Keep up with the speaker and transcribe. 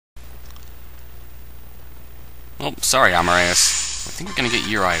Oh, sorry, Amareus. I think we're gonna get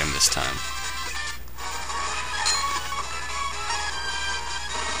your item this time.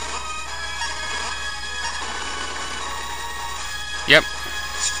 Yep.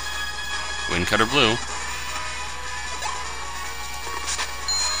 Windcutter Blue.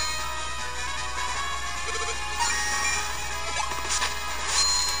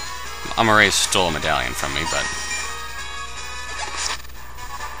 Amareus stole a medallion from me, but...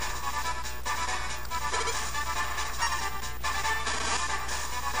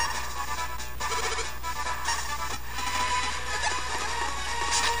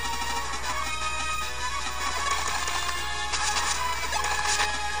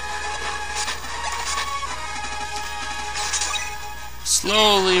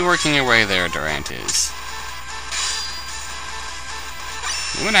 slowly working your way there, Durantes.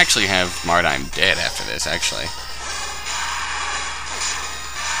 We would actually have Mardime dead after this, actually.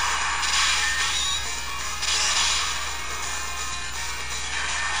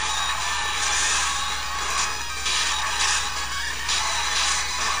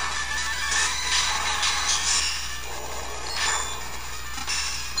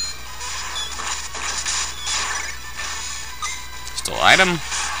 Still item.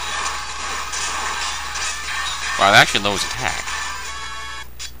 Wow, that actually lowers attack.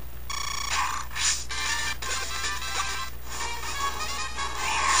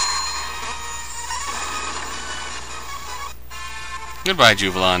 Goodbye,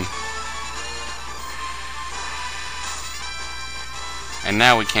 Juvelon. And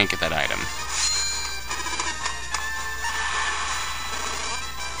now we can't get that item.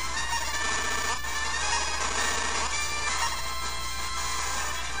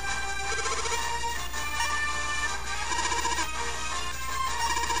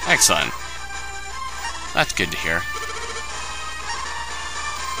 Excellent. That's good to hear.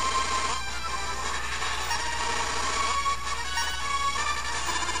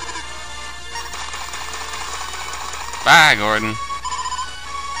 Bye, Gordon.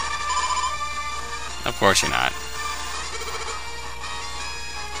 Of course you're not.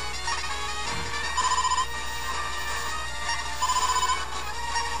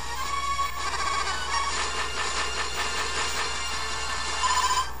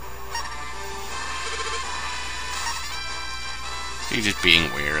 You're just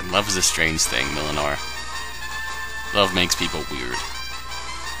being weird. Love is a strange thing, Millinor. Love makes people weird.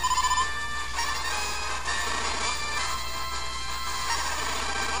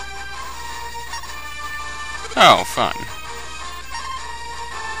 Oh, fun.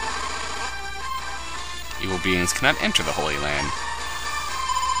 Evil beings cannot enter the Holy Land.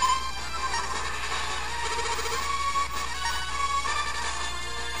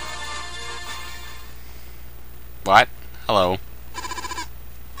 What? Hello.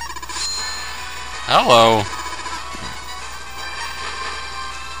 Hello.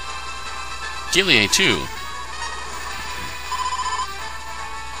 Gilead too.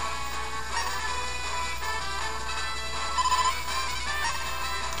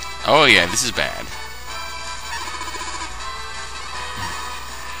 Oh yeah, this is bad.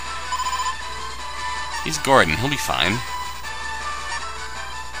 He's Gordon, he'll be fine.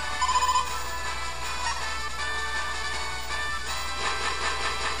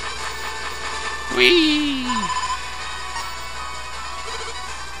 Whee!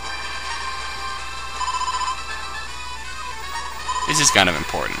 This is kind of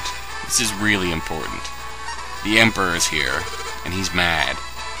important. This is really important. The Emperor's here, and he's mad.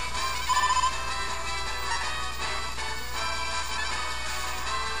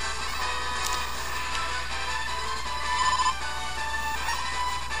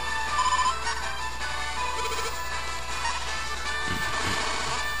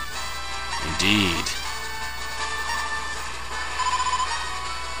 Indeed.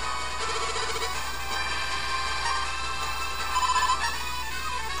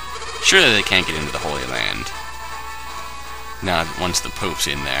 Surely they can't get into the Holy Land. Not once the Pope's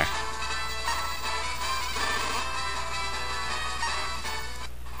in there.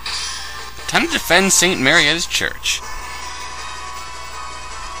 Time to defend St. Marietta's Church.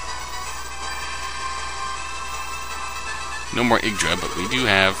 No more Yggdra, but we do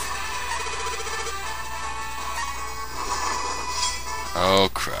have... Oh,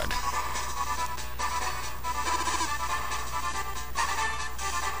 crud.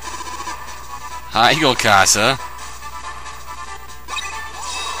 Hi, Gulcasa.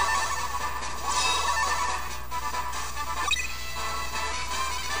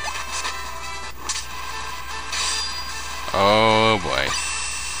 Oh, boy.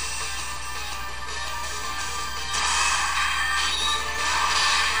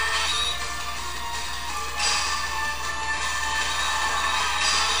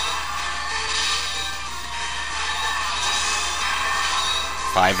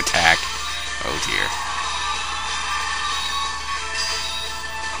 5 attack. Oh dear.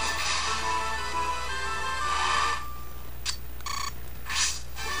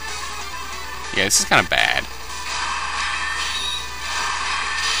 Yeah, this is kind of bad.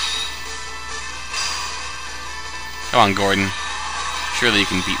 Come on, Gordon. Surely you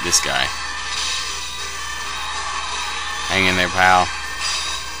can beat this guy. Hang in there, pal.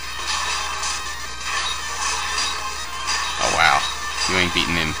 Oh, wow. You ain't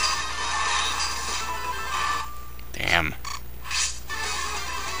beating him. Damn.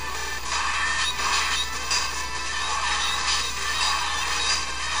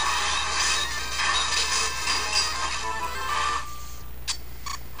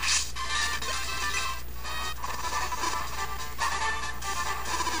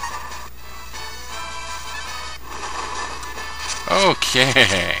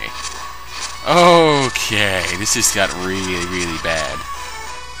 Okay. Okay. This has got really, really bad.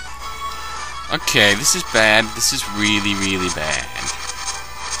 Okay, this is bad. This is really, really bad.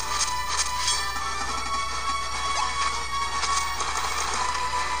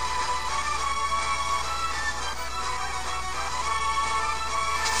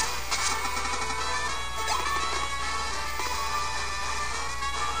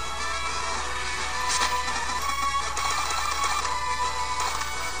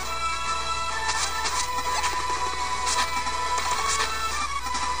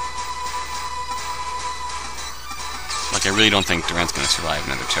 Like, I really don't think Durant's gonna survive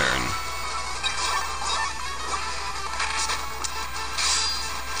another turn.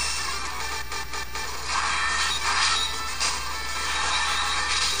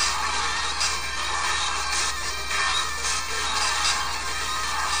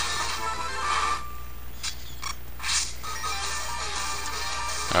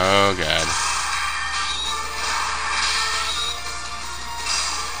 Oh, God.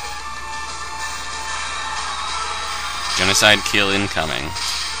 Genocide kill incoming.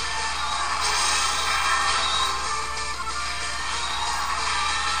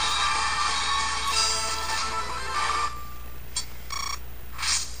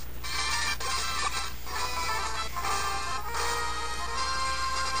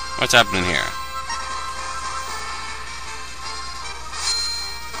 What's happening here?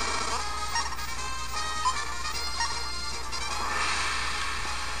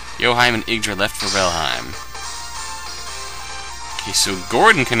 Joheim and Yggdra left for Valheim. Okay, so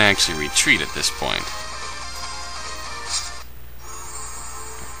Gordon can actually retreat at this point.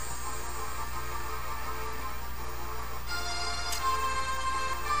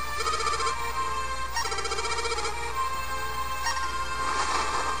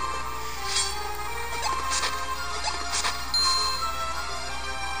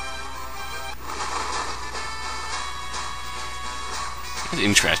 That's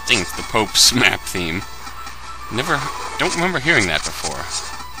interesting. It's the Pope's map theme. Don't remember hearing that before.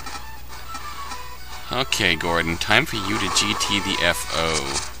 Okay, Gordon, time for you to GT the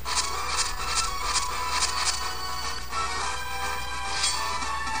FO.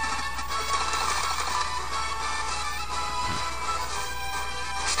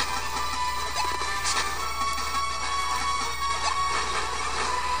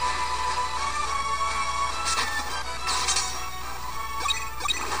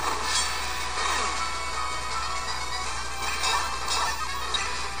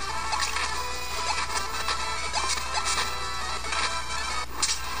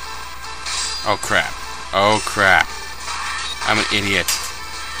 Oh crap. Oh crap. I'm an idiot.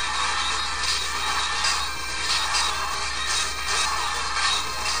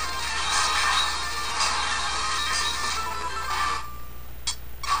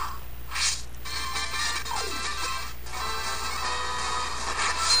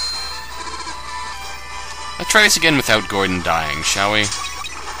 Let's try this again without Gordon dying, shall we?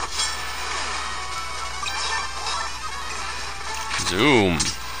 Zoom.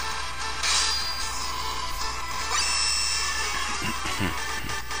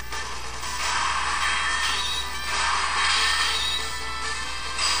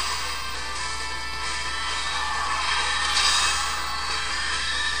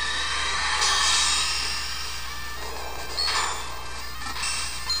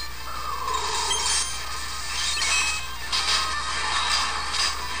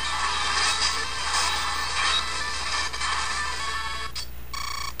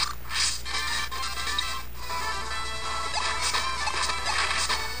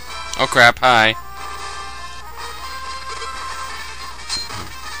 Oh crap, hi.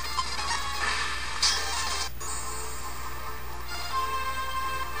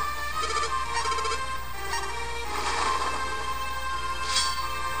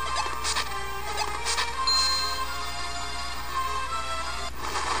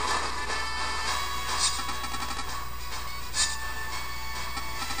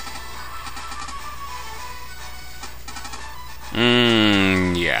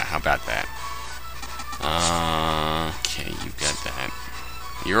 Yeah, how about that? Okay, you've got that.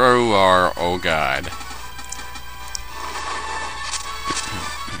 You are... oh god.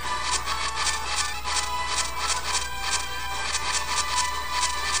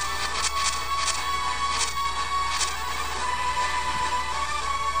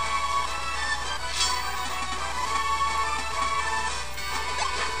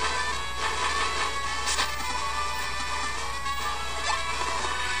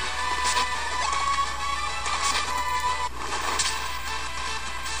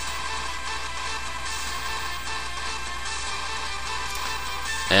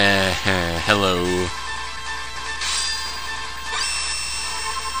 Hello.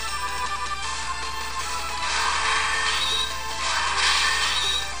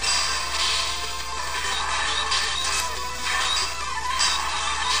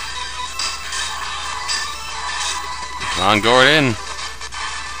 Come on, Gordon.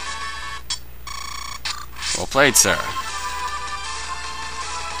 Well played, sir.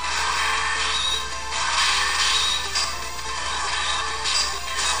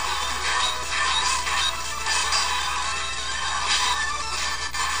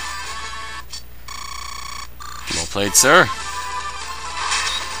 Well played, sir.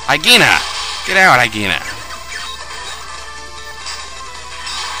 Yggdra! Get out, Yggdra!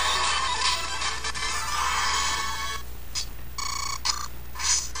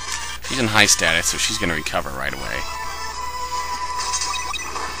 She's in high status, so she's gonna recover right away.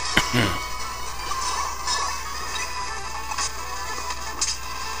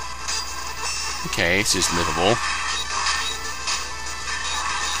 Okay, it's just livable.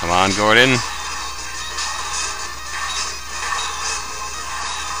 Come on, Gordon.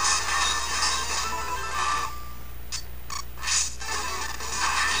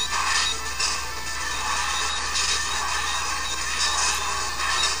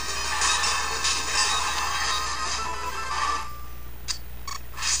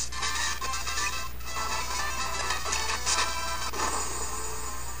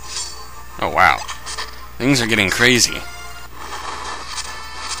 Oh wow. Things are getting crazy.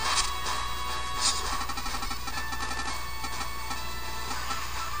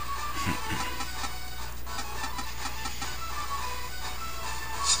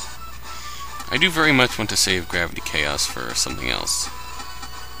 I do very much want to save Gravity Chaos for something else.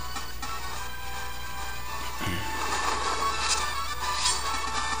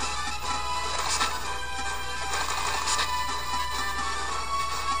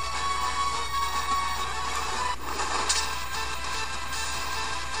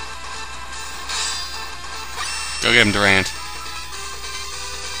 Go get him, Durant.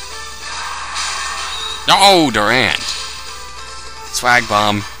 No, Durant! Swag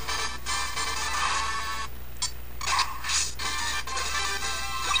bomb.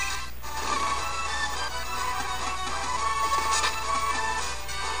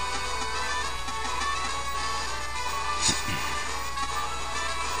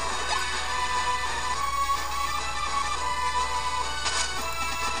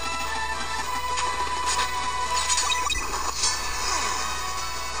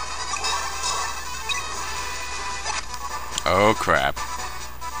 Oh crap.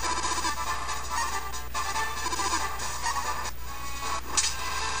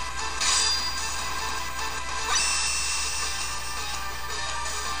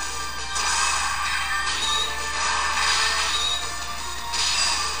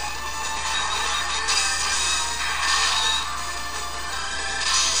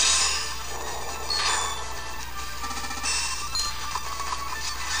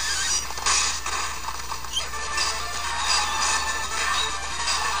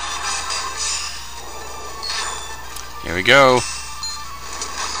 Here we go.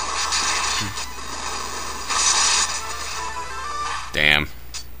 Damn.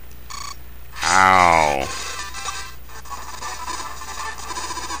 Ow.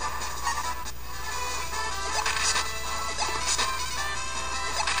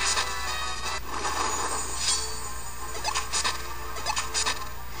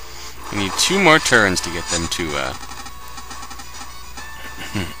 We need 2 more turns to get them to,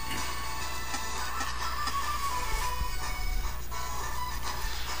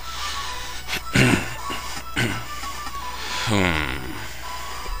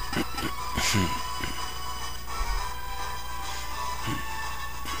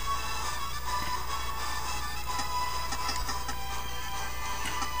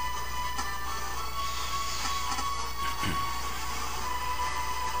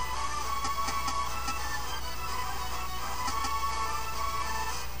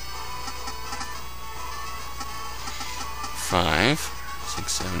 Five,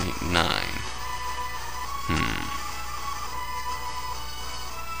 6, 7, 8, 9.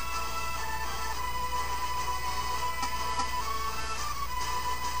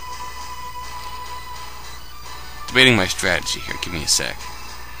 Debating my strategy here. Give me a sec.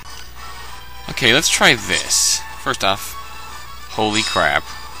 Okay, let's try this. First off, holy crap.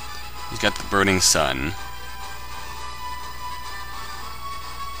 He's got the burning sun.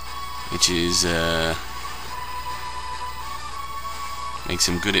 Which is, makes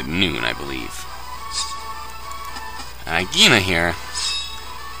him good at noon, I believe. Yggdra here.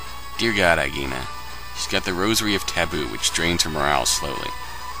 Dear God, Yggdra. She's got the Rosary of Taboo, which drains her morale slowly.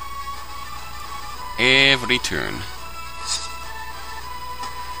 Every turn.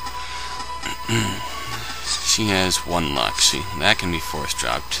 She has 1 luck. That can be force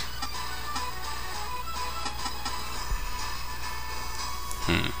dropped.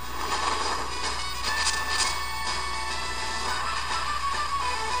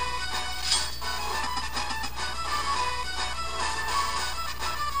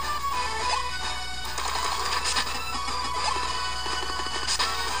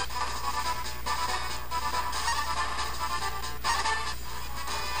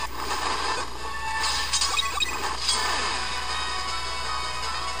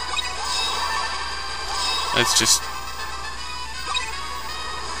 Let's just...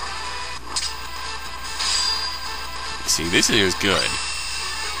 See, this is good.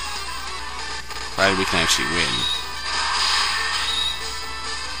 Provided we can actually win.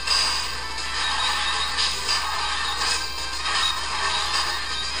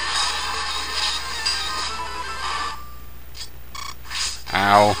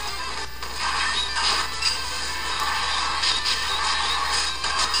 Ow.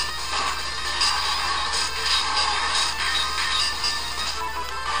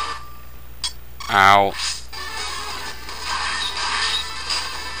 Ow.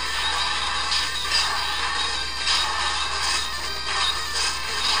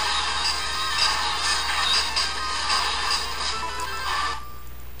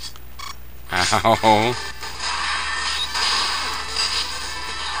 Ow.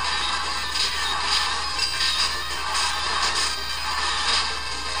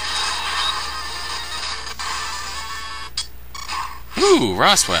 Ooh,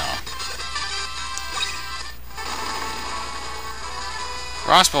 Roswell.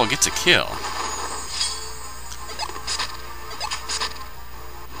 Roswell gets a kill.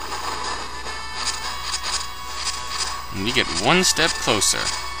 And you get 1 step closer.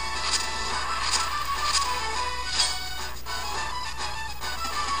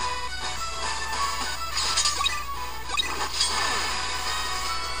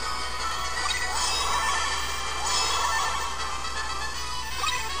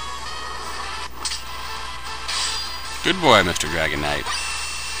 Good boy, Mr. Dragon Knight.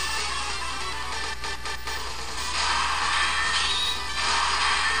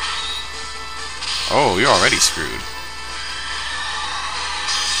 Oh, you're already screwed.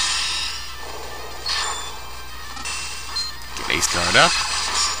 Get ace guard up.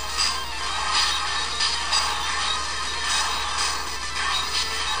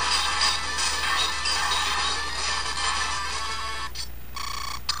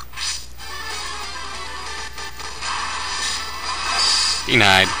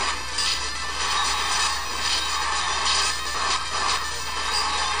 Denied.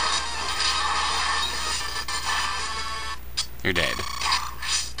 You're dead.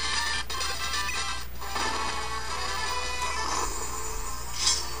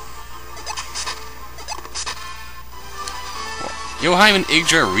 Joheim and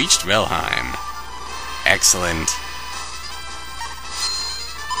Yggdra reached Valheim. Excellent.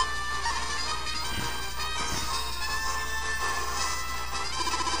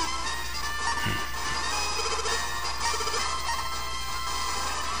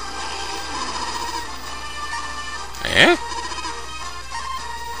 Eh?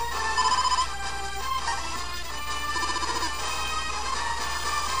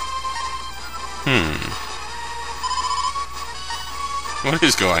 What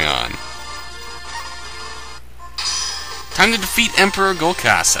is going on? Time to defeat Emperor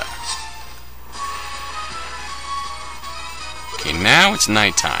Gulcasa. Okay, now it's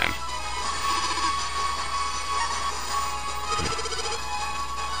nighttime.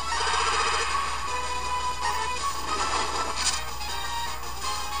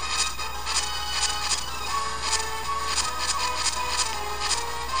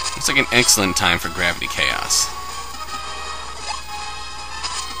 Looks like an excellent time for Gravity Chaos.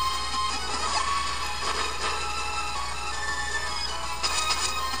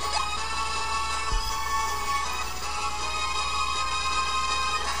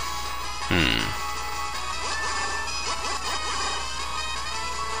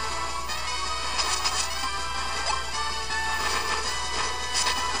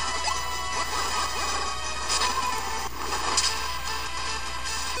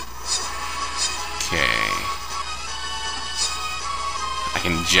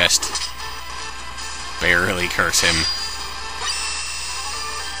 can just barely curse him.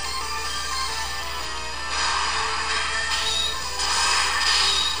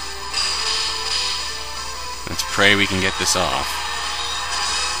 Let's pray we can get this off.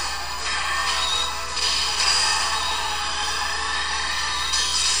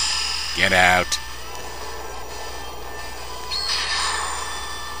 Get out.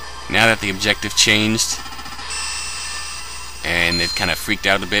 Now that the objective changed, and they've kind of freaked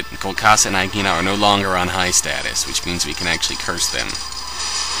out a bit, Gulcasa and Yggdra are no longer on high status, which means we can actually curse them.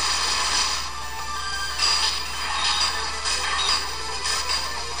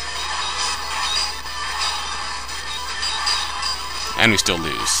 And we still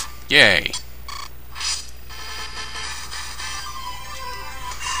lose. Yay!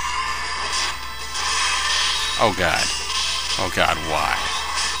 Oh god. Oh god, why?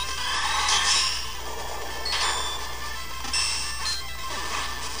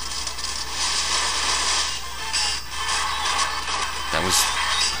 That was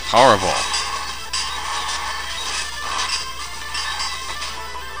horrible.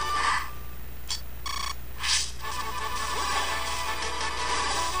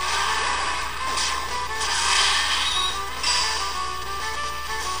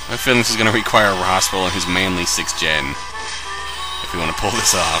 I feel this is going to require Rospel and his manly 6th gen if we want to pull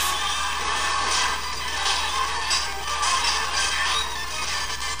this off.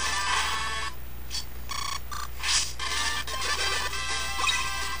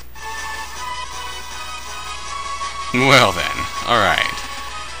 Well then, alright.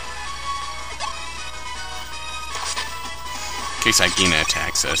 In case Yggdra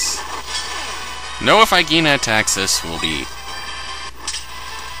attacks us. No, if Yggdra attacks us, we'll be...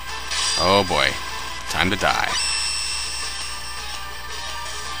 Oh boy. Time to die.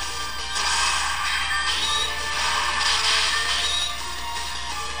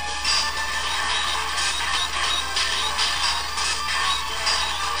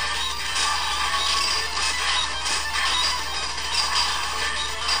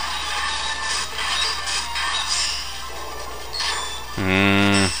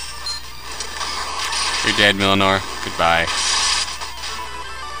 You're dead, Millenor. Goodbye.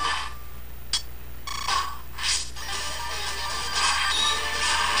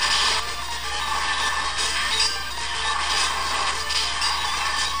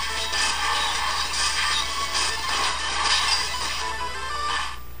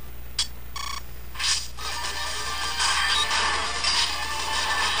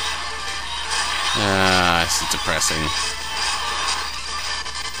 This is depressing.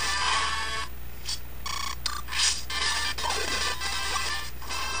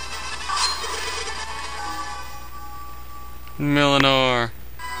 Millenor.